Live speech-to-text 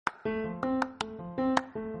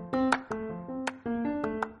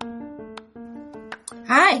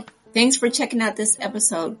Hi, thanks for checking out this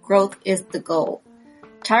episode, Growth is the Goal.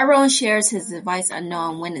 Tyrone shares his advice on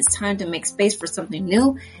knowing when it's time to make space for something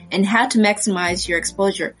new and how to maximize your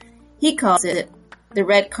exposure. He calls it the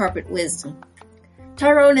red carpet wisdom.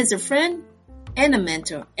 Tyrone is a friend and a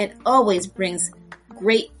mentor and always brings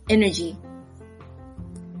great energy.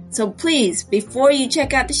 So please, before you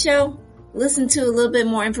check out the show, listen to a little bit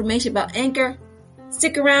more information about Anchor,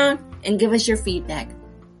 stick around, and give us your feedback.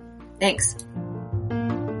 Thanks.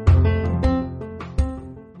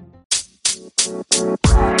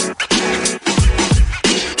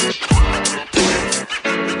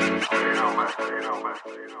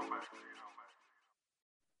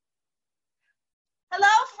 Hello,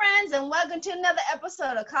 friends, and welcome to another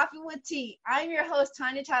episode of Coffee with Tea. I'm your host,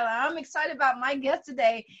 Tanya Tyler. I'm excited about my guest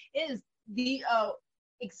today. It is the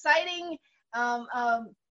exciting,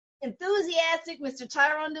 enthusiastic Mr.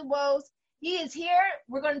 Tyrone DuBose. He is here.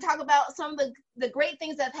 We're going to talk about some of the great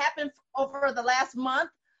things that have happened over the last month,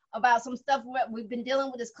 about some stuff we've been dealing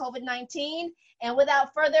with this COVID-19. And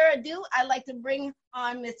without further ado, I'd like to bring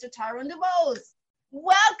on Mr. Tyrone DuBose.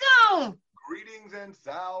 Welcome. Greetings and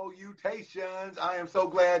salutations. I am so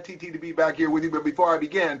glad, TT, to be back here with you. But before I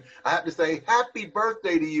begin, I have to say happy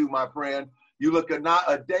birthday to you, my friend. You look not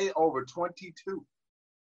a day over 22.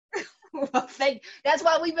 Well, that's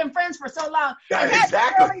why we've been friends for so long. Yeah,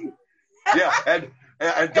 exactly. Yeah,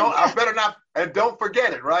 and don't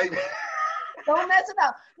forget it, right? Don't mess it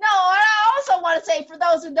up. No, I also want to say, for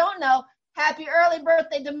those who don't know, happy early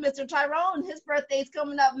birthday to Mr. Tyrone. His birthday is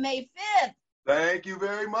coming up May 5th. Thank you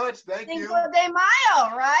very much. Thank you. Cinco de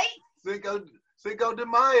Mayo, right? Cinco de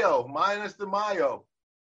Mayo, minus the Mayo.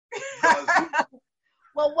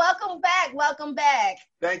 Well, welcome back. Welcome back.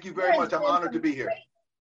 Thank you very much. I'm honored to be here.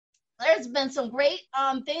 There's been some great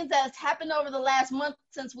things that has happened over the last month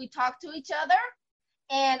since we talked to each other.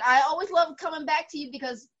 And I always love coming back to you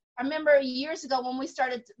because I remember years ago when we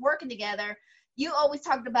started working together, you always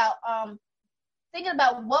talked about thinking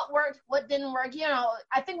about what worked, what didn't work. You know,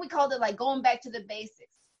 I think we called it like going back to the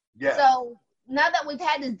basics. Yeah. So now that we've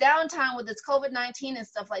had this downtime with this COVID-19 and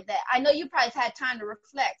stuff like that, I know you probably had time to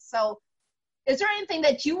reflect. So is there anything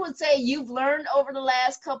that you would say you've learned over the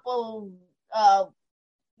last couple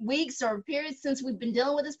weeks or periods since we've been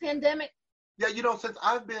dealing with this pandemic? Yeah, since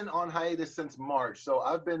I've been on hiatus since March, so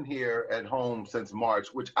I've been here at home since March,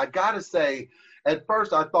 which I gotta say, at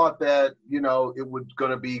first I thought that, it was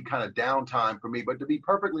gonna be kind of downtime for me, but to be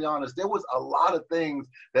perfectly honest, there was a lot of things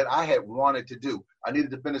that I had wanted to do. I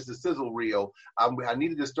needed to finish the sizzle reel. I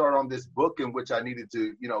needed to start on this book in which I needed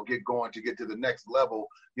to, get going to get to the next level,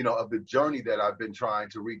 of the journey that I've been trying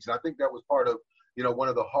to reach. And I think that was part of, one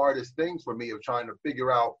of the hardest things for me of trying to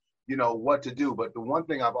figure out, what to do. But the one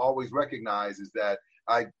thing I've always recognized is that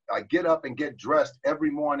I get up and get dressed every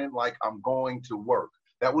morning like I'm going to work.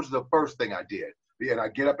 That was the first thing I did. And I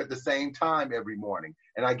get up at the same time every morning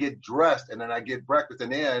and I get dressed and then I get breakfast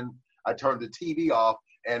and then I turn the TV off.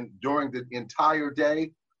 And during the entire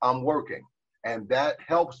day, I'm working. And that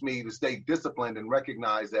helps me to stay disciplined and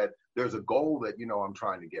recognize that there's a goal that, I'm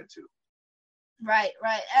trying to get to. Right.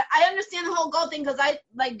 I understand the whole goal thing because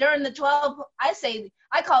during the 12,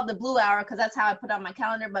 I call it the blue hour because that's how I put on my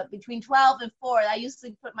calendar. But between 12 and 4, I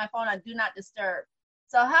usually put my phone on do not disturb.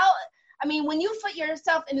 So when you put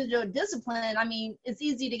yourself into a discipline, it's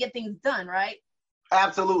easy to get things done, right?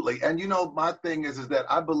 Absolutely. And, my thing is that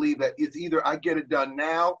I believe that it's either I get it done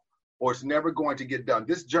now or it's never going to get done.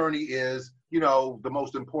 This journey is, the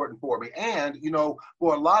most important for me. And,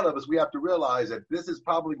 for a lot of us, we have to realize that this is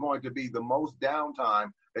probably going to be the most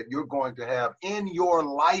downtime that you're going to have in your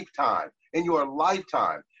lifetime.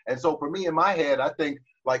 And so for me, in my head, I think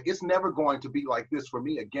it's never going to be like this for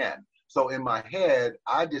me again. So in my head,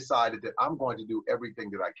 I decided that I'm going to do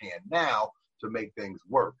everything that I can now to make things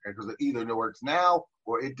work. And because it either works now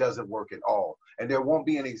or it doesn't work at all. And there won't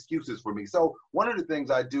be any excuses for me. So one of the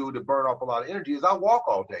things I do to burn off a lot of energy is I walk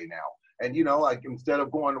all day now. And, instead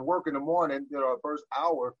of going to work in the morning, the first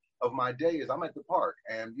hour of my day is I'm at the park.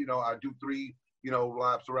 And, I do 3,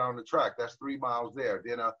 laps around the track. That's 3 miles there.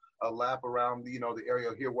 Then a lap around, the area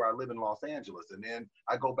here where I live in Los Angeles. And then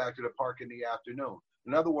I go back to the park in the afternoon.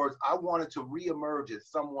 In other words, I wanted to reemerge as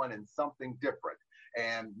someone and something different.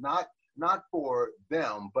 And not for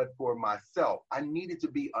them, but for myself. I needed to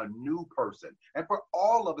be a new person. And for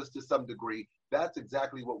all of us to some degree, that's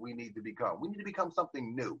exactly what we need to become. We need to become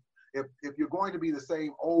something new. If you're going to be the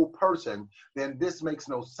same old person, then this makes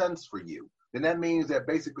no sense for you. Then that means that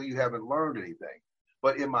basically you haven't learned anything.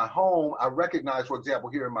 But in my home, I recognize, for example,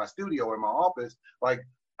 here in my studio, in my office,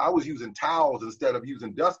 I was using towels instead of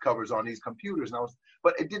using dust covers on these computers.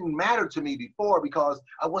 But it didn't matter to me before because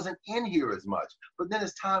I wasn't in here as much. But then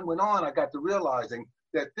as time went on, I got to realizing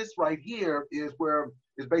that this right here is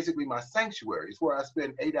basically my sanctuary. It's where I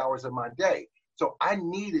spend 8 hours of my day. So I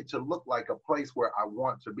needed to look like a place where I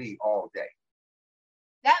want to be all day.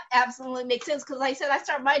 That absolutely makes sense because, like I said, I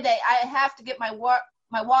start my day. I have to get my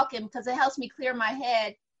walk in because it helps me clear my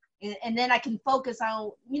head, and then I can focus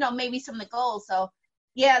on, maybe some of the goals. So,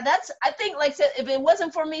 yeah, I think, like I said, if it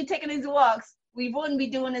wasn't for me taking these walks, we wouldn't be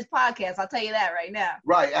doing this podcast. I'll tell you that right now.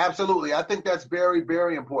 Right, absolutely. I think that's very,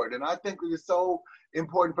 very important, and I think it is so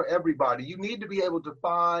important for everybody. You need to be able to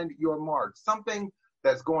find your mark, something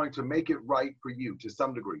that's going to make it right for you to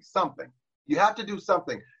some degree, something. You have to do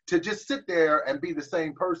something. To just sit there and be the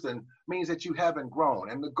same person means that you haven't grown.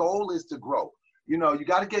 And the goal is to grow. You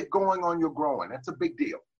got to get going on your growing. That's a big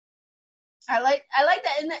deal. I like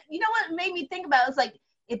that. And you know what made me think about it? It's like,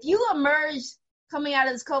 if you emerge coming out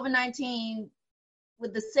of this COVID-19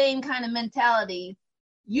 with the same kind of mentality,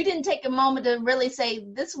 you didn't take a moment to really say,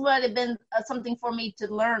 this would have been something for me to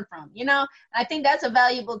learn from, And I think that's a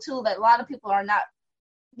valuable tool that a lot of people are not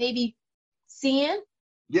maybe seeing.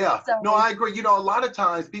 Yeah, no, I agree. A lot of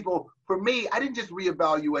times people, for me, I didn't just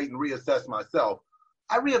reevaluate and reassess myself.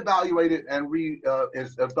 I reevaluated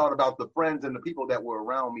and thought about the friends and the people that were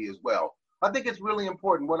around me as well. I think it's really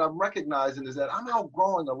important. What I'm recognizing is that I'm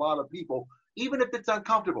outgrowing a lot of people, even if it's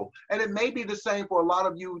uncomfortable. And it may be the same for a lot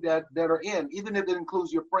of you that are in, even if it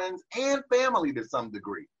includes your friends and family to some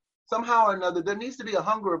degree. Somehow or another, there needs to be a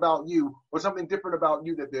hunger about you or something different about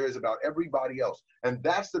you that there is about everybody else. And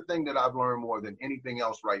that's the thing that I've learned more than anything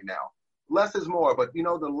else right now. Less is more, but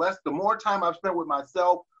the more time I've spent with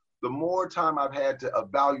myself, the more time I've had to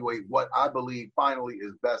evaluate what I believe finally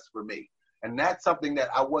is best for me. And that's something that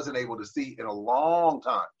I wasn't able to see in a long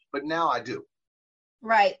time, but now I do.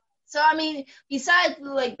 Right. So, I mean, besides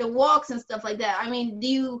like the walks and stuff like that, I mean,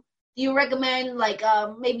 do you recommend like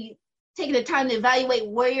maybe taking the time to evaluate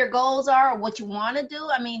where your goals are or what you want to do?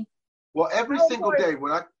 I mean, well, every single day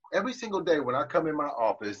when I come in my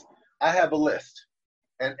office, I have a list,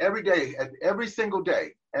 and every single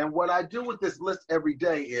day. And what I do with this list every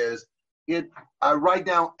day is I write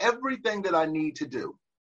down everything that I need to do.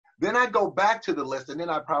 Then I go back to the list and then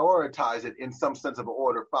I prioritize it in some sense of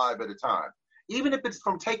order, 5 at a time. Even if it's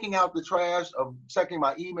from taking out the trash, of checking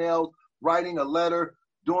my emails, writing a letter,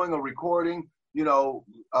 doing a recording,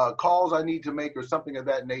 calls I need to make or something of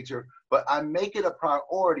that nature. But I make it a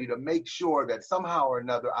priority to make sure that somehow or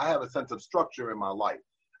another I have a sense of structure in my life.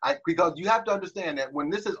 Because you have to understand that when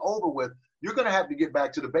this is over with, you're going to have to get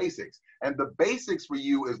back to the basics. And the basics for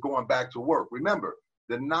you is going back to work. Remember,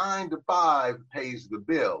 the 9 to 5 pays the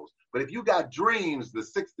bills. But if you got dreams, the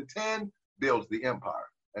 6 to 10 builds the empire.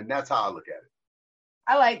 And that's how I look at it.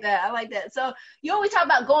 I like that. So you always talk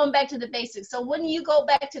about going back to the basics. So when you go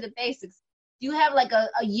back to the basics, do you have like a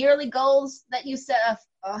yearly goals that you set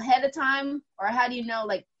ahead of time? Or how do you know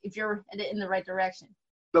like if you're headed in the right direction?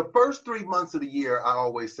 The first 3 months of the year, I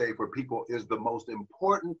always say for people, is the most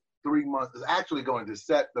important 3 months. Is actually going to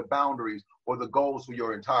set the boundaries or the goals for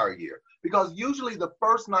your entire year. Because usually the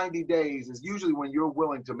first 90 days is usually when you're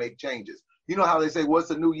willing to make changes. You know how they say,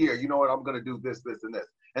 what's a new year? You know what, I'm going to do this, this, and this.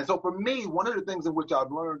 And so for me, one of the things in which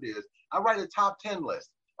I've learned is I write a top 10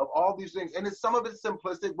 list of all these things. And some of it's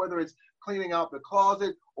simplistic, whether it's cleaning out the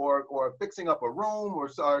closet or fixing up a room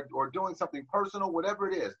or doing something personal, whatever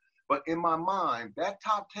it is. But in my mind, that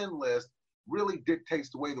top 10 list really dictates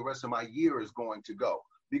the way the rest of my year is going to go.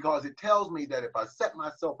 Because it tells me that if I set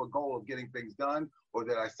myself a goal of getting things done, or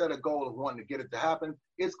that I set a goal of wanting to get it to happen,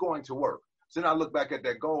 it's going to work. So then I look back at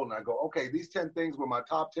that goal and I go, okay, these 10 things were my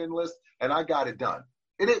top 10 list, and I got it done.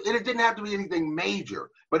 It didn't have to be anything major,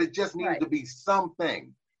 but it just needed to be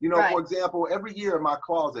something. For example, every year in my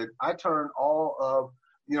closet, I turn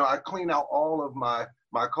I clean out all of my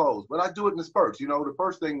clothes, but I do it in spurts. The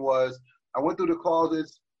first thing was I went through the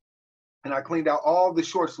closets and I cleaned out all the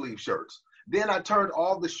short sleeve shirts. Then I turned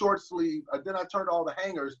all the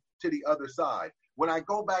hangers to the other side. When I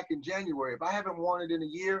go back in January, if I haven't worn it in a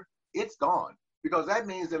year, it's gone, because that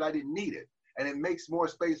means that I didn't need it. And it makes more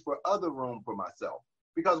space for other room for myself.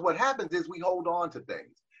 Because what happens is we hold on to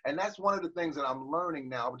things. And that's one of the things that I'm learning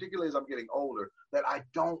now, particularly as I'm getting older, that I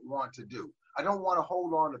don't want to do. I don't want to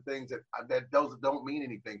hold on to things that don't mean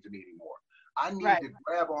anything to me anymore. I need to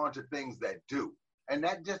grab onto things that do. And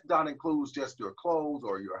that just not includes just your clothes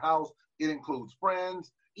or your house. It includes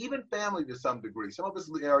friends, even family to some degree. Some of us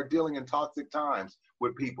are dealing in toxic times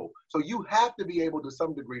with people. So you have to be able to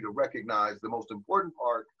some degree to recognize the most important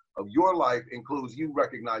part of your life includes you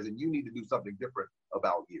recognizing you need to do something different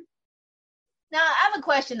about you. Now, I have a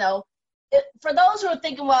question though. For those who are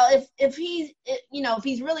thinking, well, if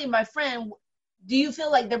he's really my friend, do you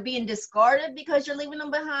feel like they're being discarded because you're leaving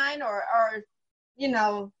them behind, or you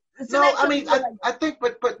know? So no, I mean, I think,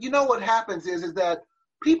 but you know what happens is that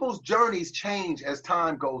people's journeys change as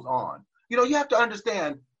time goes on. You know, you have to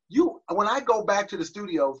understand. When I go back to the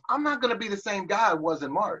studios, I'm not going to be the same guy I was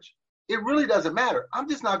in March. It really doesn't matter. I'm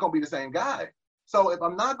just not going to be the same guy. So if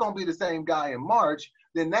I'm not going to be the same guy in March,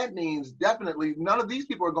 then that means definitely none of these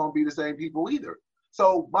people are going to be the same people either.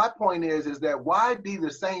 So my point is that why be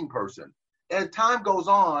the same person? As time goes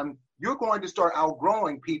on, you're going to start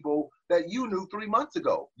outgrowing people that you knew 3 months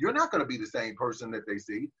ago. You're not going to be the same person that they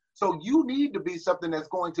see. So you need to be something that's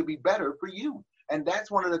going to be better for you. And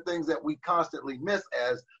that's one of the things that we constantly miss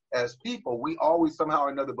as people. We always somehow or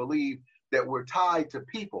another believe that we're tied to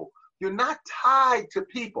people. You're not tied to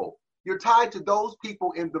people. You're tied to those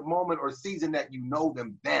people in the moment or season that you know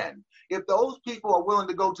them then. If those people are willing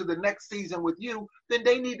to go to the next season with you, then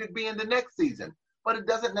they need to be in the next season. But it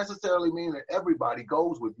doesn't necessarily mean that everybody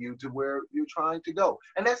goes with you to where you're trying to go.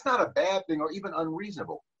 And that's not a bad thing or even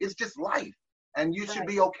unreasonable. It's just life. And you should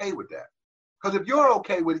be okay with that. Because if you're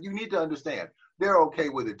okay with it, you need to understand they're okay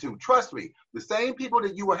with it too. Trust me, the same people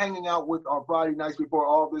that you were hanging out with on Friday nights before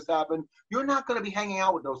all this happened, you're not going to be hanging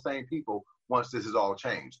out with those same people once this is all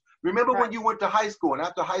changed. Remember when you went to high school and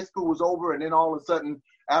after high school was over and then all of a sudden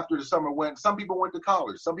after the summer went, some people went to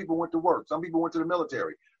college, some people went to work, some people went to the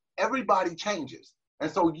military. Everybody changes.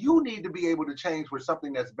 And so you need to be able to change for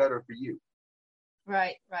something that's better for you.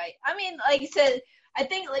 Right. I mean, like you said, I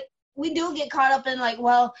think like we do get caught up in like,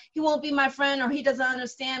 well, he won't be my friend or he doesn't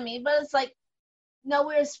understand me. But it's like, no,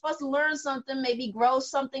 we're supposed to learn something, maybe grow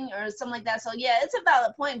something or something like that. So yeah, it's a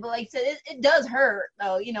valid point. But like I said, it does hurt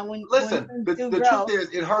though, you know, when the truth is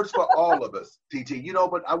it hurts for all of us, TT. You know,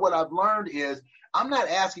 but what I've learned is I'm not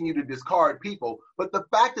asking you to discard people, but the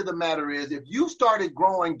fact of the matter is if you started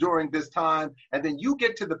growing during this time and then you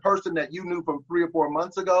get to the person that you knew from 3 or 4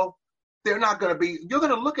 months ago, they're not going to be, you're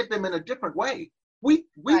going to look at them in a different way. We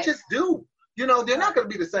just do. You know, they're not going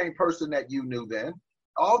to be the same person that you knew then.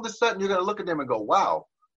 All of a sudden, you're going to look at them and go, wow,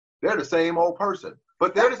 they're the same old person.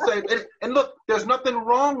 But they're the same. And look, there's nothing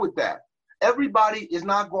wrong with that. Everybody is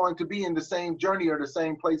not going to be in the same journey or the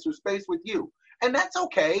same place or space with you. And that's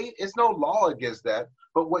okay. It's no law against that.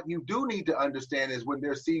 But what you do need to understand is when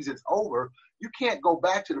their season's over, you can't go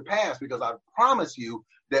back to the past because I promise you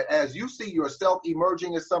that as you see yourself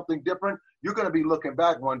emerging as something different, you're going to be looking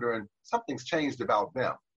back wondering something's changed about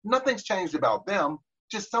them. Nothing's changed about them,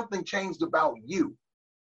 just something changed about you.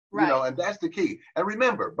 Right. You know, and that's the key. And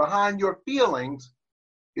remember, behind your feelings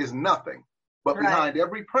is nothing. But behind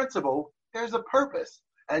every principle, there's a purpose.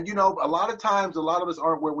 And, you know, a lot of times, a lot of us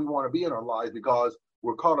aren't where we want to be in our lives because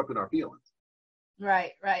we're caught up in our feelings.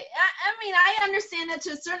 Right. I mean, I understand that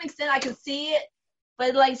to a certain extent. I can see it.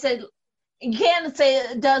 But like I said, you can't say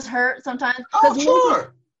it does hurt sometimes. Oh,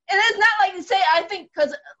 sure. And it's not like you say, I think,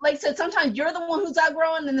 because like I said, sometimes you're the one who's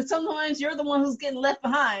outgrowing and then sometimes you're the one who's getting left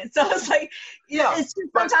behind. So it's like, yeah, it's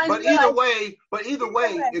just sometimes but either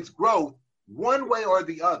way, it's growth one way or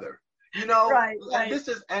the other. You know, right.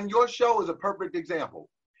 And your show is a perfect example.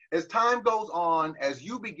 As time goes on, as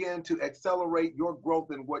you begin to accelerate your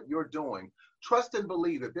growth in what you're doing, trust and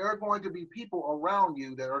believe that there are going to be people around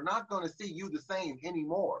you that are not going to see you the same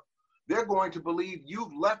anymore. They're going to believe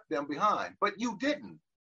you've left them behind, but you didn't.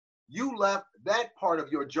 You left that part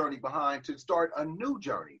of your journey behind to start a new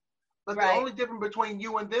journey. But the only difference between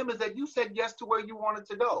you and them is that you said yes to where you wanted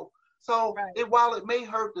to go. So while it may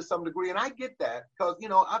hurt to some degree, and I get that, because, you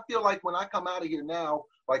know, I feel like when I come out of here now,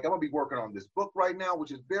 like I'm going to be working on this book right now,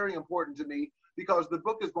 which is very important to me because the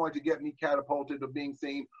book is going to get me catapulted to being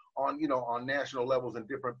seen on, you know, on national levels in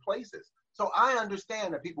different places. So I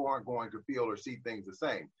understand that people aren't going to feel or see things the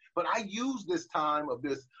same. But I use this time of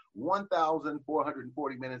this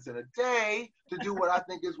 1,440 minutes in a day to do what I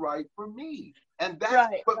think is right for me. And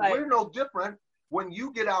that's, we're no different when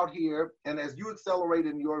you get out here and as you accelerate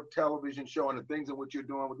in your television show and the things in which you're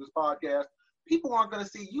doing with this podcast, people aren't going to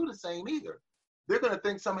see you the same either. They're going to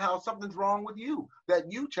think somehow something's wrong with you,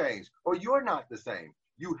 that you changed or you're not the same.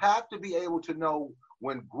 You have to be able to know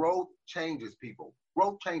when growth changes people.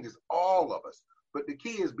 Growth changes all of us. But the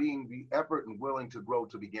key is being the effort and willing to grow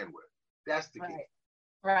to begin with. That's the key.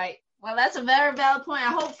 Right. Well, that's a very valid point.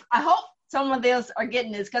 I hope some of those are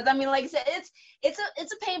getting this because I mean, like I said, it's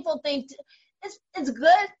a painful thing. It's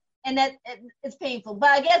good and that it's painful. But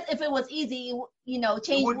I guess if it was easy, you know,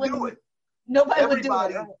 change wouldn't do it. Nobody would do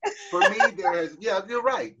it. Right? For me, you're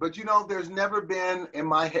right. But you know, there's never been in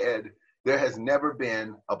my head, there has never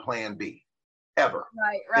been a plan B. ever.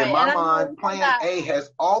 Right. In my mind, plan A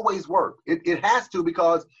has always worked. It has to,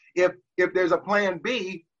 because if there's a plan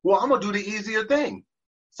B, well, I'm going to do the easier thing.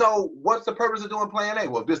 So what's the purpose of doing plan A?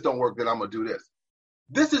 Well, if this don't work, then I'm going to do this.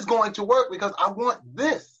 This is going to work because I want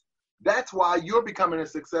this. That's why you're becoming a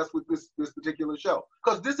success with this particular show,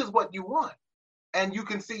 because this is what you want. And you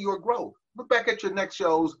can see your growth. Look back at your next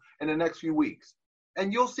shows in the next few weeks,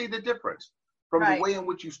 and you'll see the difference from the way in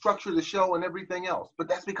which you structure the show and everything else. But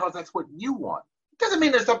that's because that's what you want. It doesn't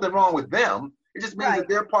mean there's something wrong with them. It just means that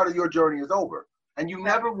their part of your journey is over. And you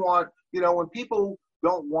never want, when people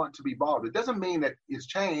don't want to be bothered, it doesn't mean that it's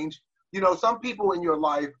changed. Some people in your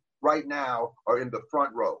life right now are in the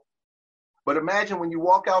front row. But imagine when you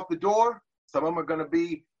walk out the door, some of them are going to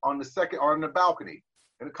be on the second or in the balcony,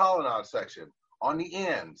 in the colonnade section, on the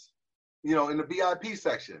ends, in the VIP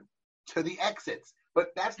section, to the exits. But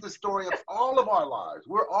that's the story of all of our lives.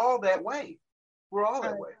 We're all that way. We're all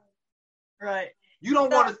that way. Right. You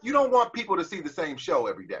don't want people to see the same show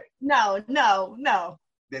every day. No.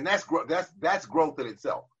 Then that's growth in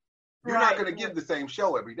itself. You're not going to give the same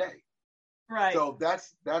show every day. Right. So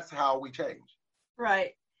that's how we change.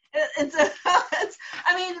 Right. And so,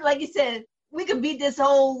 like you said, we could beat this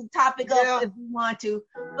whole topic up if we want to.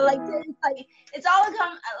 But it's all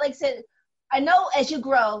come. Like I said, I know as you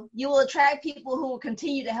grow, you will attract people who will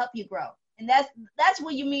continue to help you grow. And that's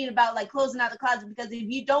what you mean about like closing out the closet, because if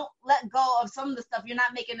you don't let go of some of the stuff, you're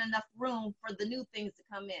not making enough room for the new things to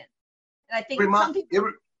come in. And I think some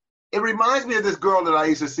people... It reminds me of this girl that I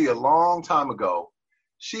used to see a long time ago.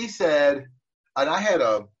 She said, and I had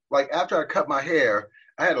after I cut my hair,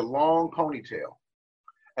 I had a long ponytail.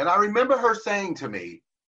 And I remember her saying to me,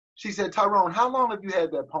 she said, "Tyrone, how long have you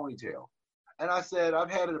had that ponytail?" And I said,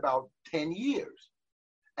 "I've had it about 10 years.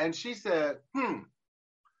 And she said,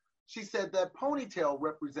 She said, "That ponytail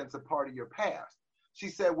represents a part of your past." She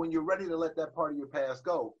said, "When you're ready to let that part of your past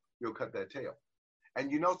go, you'll cut that tail."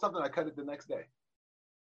 And you know something? I cut it the next day.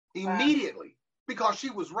 Immediately, because she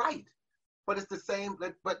was right. But it's the same,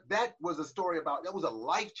 but that was a story that was a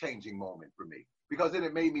life-changing moment for me, because then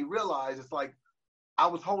it made me realize it's like I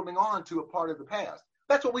was holding on to a part of the past.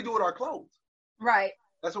 That's what we do with our clothes. Right.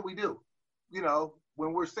 That's what we do.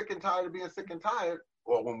 When we're sick and tired of being sick and tired,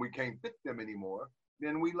 or when we can't fit them anymore,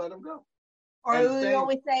 then we let them go. Or we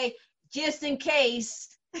always say, just in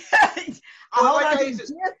case. Just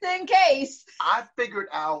in case. I figured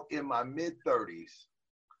out in my mid-30s,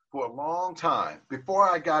 for a long time, before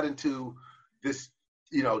I got into this,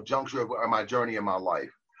 juncture of my journey in my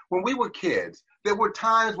life, when we were kids, there were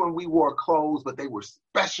times when we wore clothes, but they were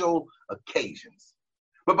special occasions.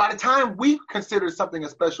 But by the time we considered something a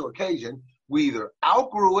special occasion, we either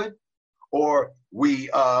outgrew it, or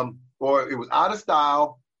or it was out of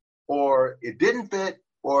style, or it didn't fit,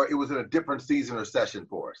 or it was in a different season or session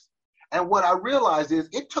for us. And what I realized is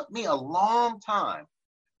it took me a long time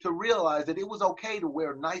to realize that it was okay to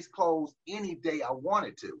wear nice clothes any day I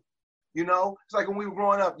wanted to. It's like when we were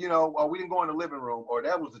growing up, we didn't go in the living room, or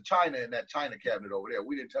that was the china in that china cabinet over there.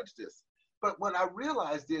 We didn't touch this. But what I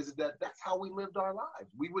realized is that that's how we lived our lives.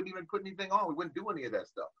 We wouldn't even put anything on. We wouldn't do any of that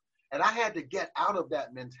stuff. And I had to get out of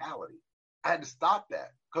that mentality. I had to stop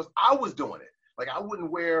that, because I was doing it. Like, I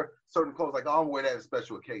wouldn't wear certain clothes, like, I'll wear that at a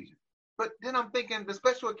special occasion. But then I'm thinking the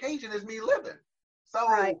special occasion is me living. So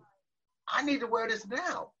I need to wear this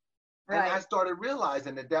now. Right. And I started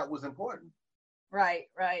realizing that was important. Right.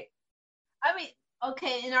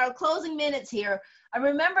 Okay, in our closing minutes here, I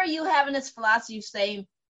remember you having this philosophy saying,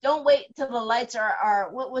 don't wait till the lights are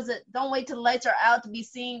what was it? Don't wait till the lights are out to be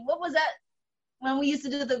seen. What was that when we used to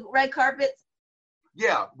do the red carpets?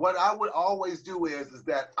 Yeah, what I would always do is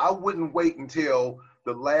that I wouldn't wait until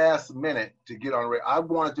the last minute to get on red. I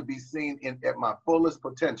wanted to be seen at my fullest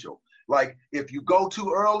potential. Like, if you go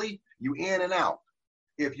too early, you in and out.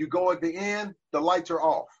 If you go at the end, the lights are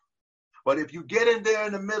off. But if you get in there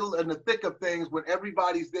in the middle, in the thick of things, when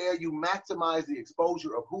everybody's there, you maximize the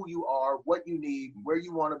exposure of who you are, what you need, where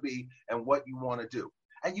you want to be, and what you want to do.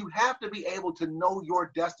 And you have to be able to know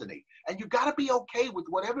your destiny. And you got to be okay with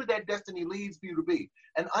whatever that destiny leads you to be.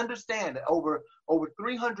 And understand that over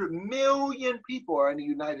 300 million people are in the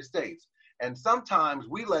United States. And sometimes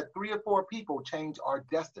we let 3 or 4 people change our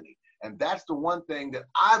destiny. And that's the one thing that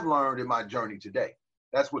I've learned in my journey today.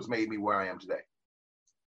 That's what's made me where I am today.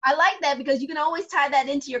 I like that, because you can always tie that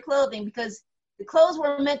into your clothing, because the clothes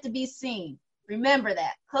were meant to be seen. Remember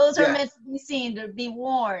that. Clothes are meant to be seen, to be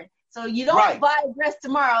worn. So you don't buy a dress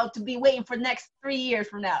tomorrow to be waiting for the next 3 years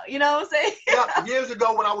from now. You know what I'm saying? Yeah. Years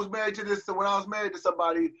ago, when I was married to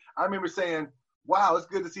somebody, I remember saying, "Wow, it's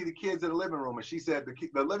good to see the kids in the living room." And she said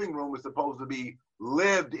the living room is supposed to be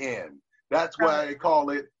lived in. That's why they call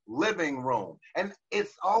it living room. And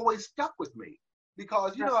it's always stuck with me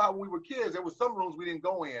because you know how when we were kids, there was some rooms we didn't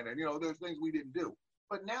go in and, you know, there's things we didn't do.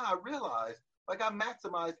 But now I realize, like, I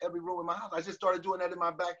maximize every room in my house. I just started doing that in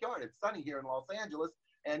my backyard. It's sunny here in Los Angeles.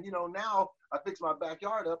 And, you know, now I fix my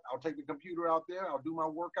backyard up. I'll take the computer out there. I'll do my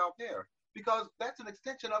work out there because that's an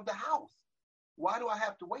extension of the house. Why do I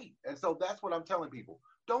have to wait? And so that's what I'm telling people.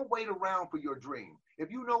 Don't wait around for your dream.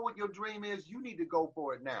 If you know what your dream is, you need to go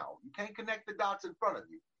for it now. You can't connect the dots in front of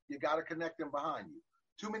you. You got to connect them behind you.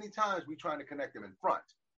 Too many times we're trying to connect them in front.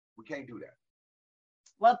 We can't do that.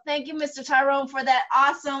 Well, thank you, Mr. Tyrone, for that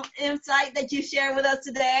awesome insight that you shared with us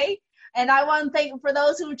today. And I want to thank for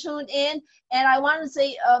those who tuned in. And I want to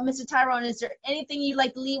say, Mr. Tyrone, is there anything you'd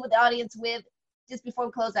like to leave with the audience with just before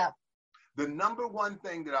we close out? The number one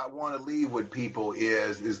thing that I want to leave with people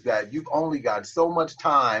is that you've only got so much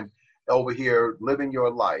time over here living your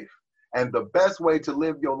life. And the best way to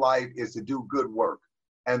live your life is to do good work.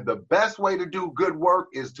 And the best way to do good work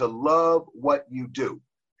is to love what you do.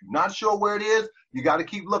 If you're not sure where it is, you got to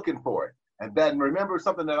keep looking for it. And then remember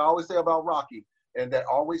something that I always say about Rocky, and that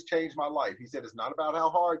always changed my life. He said, it's not about how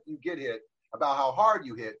hard you get hit, about how hard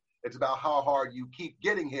you hit. It's about how hard you keep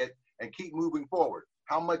getting hit and keep moving forward.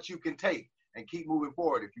 How much you can take and keep moving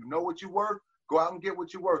forward. If you know what you're worth, go out and get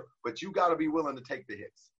what you're worth, but you got to be willing to take the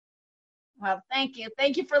hits. Well, thank you.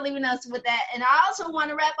 Thank you for leaving us with that. And I also want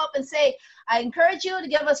to wrap up and say, I encourage you to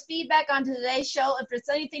give us feedback on today's show. If there's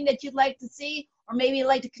anything that you'd like to see, or maybe you'd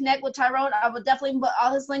like to connect with Tyrone, I will definitely put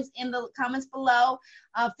all his links in the comments below.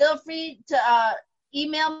 Feel free to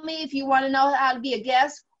email me if you want to know how to be a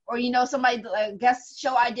guest, or you know somebody, a guest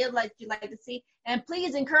show I did like you'd like to see. And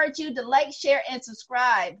please encourage you to like, share, and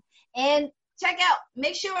subscribe. And check out,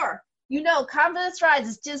 make sure, you know, Confidence Rise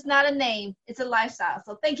is just not a name, it's a lifestyle.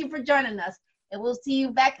 So thank you for joining us, and we'll see you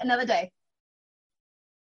back another day.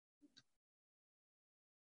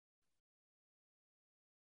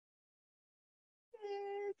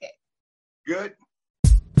 Okay. Good.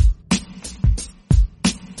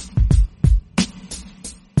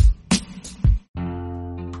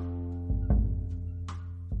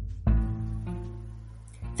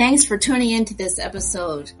 Thanks for tuning in to this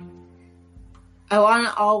episode. I want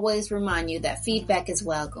to always remind you that feedback is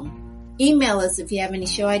welcome. Email us if you have any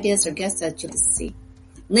show ideas or guests that you'd like to see.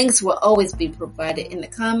 Links will always be provided in the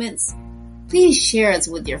comments. Please share us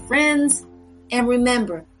with your friends. And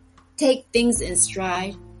remember, take things in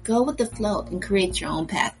stride, go with the flow, and create your own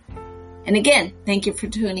path. And again, thank you for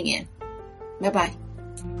tuning in. Bye-bye.